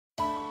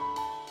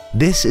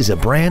This is a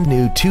brand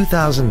new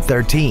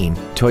 2013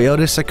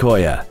 Toyota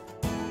Sequoia.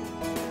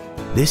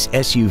 This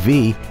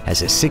SUV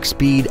has a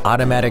 6-speed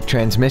automatic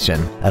transmission,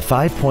 a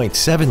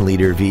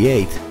 5.7-liter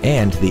V8,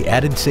 and the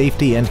added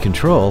safety and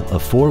control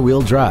of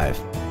 4-wheel drive.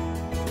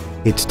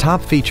 Its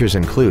top features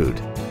include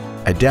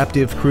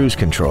adaptive cruise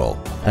control,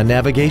 a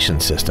navigation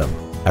system,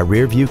 a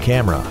rear-view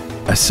camera,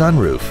 a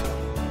sunroof,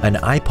 an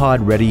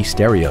iPod-ready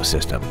stereo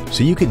system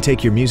so you can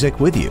take your music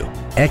with you,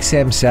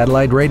 XM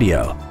satellite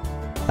radio,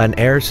 an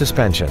air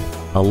suspension,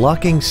 a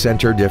locking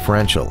center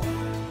differential,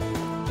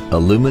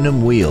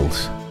 aluminum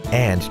wheels,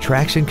 and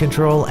traction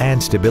control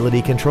and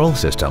stability control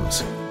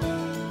systems.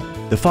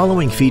 The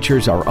following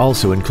features are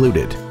also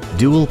included: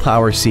 dual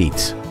power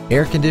seats,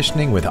 air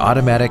conditioning with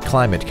automatic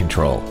climate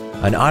control,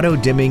 an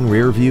auto-dimming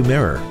rear-view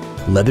mirror,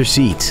 leather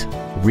seats,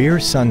 rear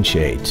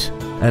sunshades,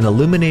 an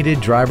illuminated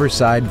driver's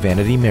side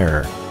vanity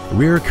mirror,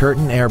 rear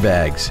curtain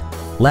airbags,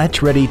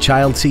 latch-ready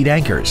child seat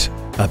anchors,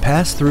 a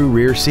pass-through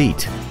rear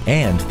seat,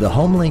 and the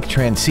HomeLink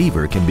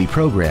transceiver can be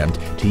programmed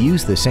to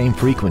use the same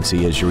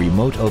frequency as your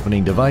remote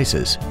opening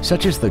devices,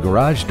 such as the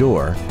garage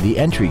door, the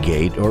entry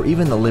gate, or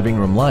even the living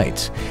room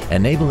lights,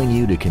 enabling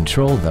you to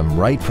control them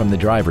right from the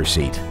driver's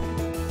seat.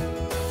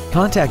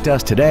 Contact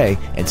us today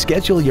and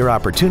schedule your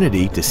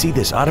opportunity to see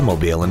this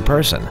automobile in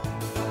person.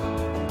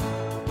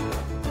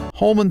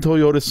 Holman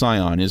Toyota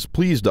Scion is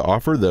pleased to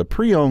offer the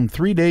pre-owned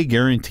 3-day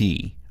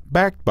guarantee.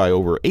 Backed by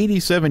over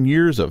 87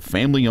 years of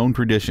family-owned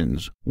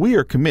traditions, we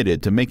are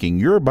committed to making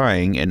your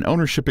buying and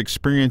ownership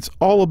experience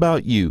all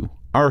about you,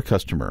 our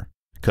customer.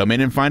 Come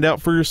in and find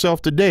out for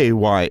yourself today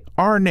why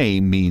our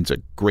name means a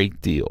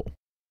great deal.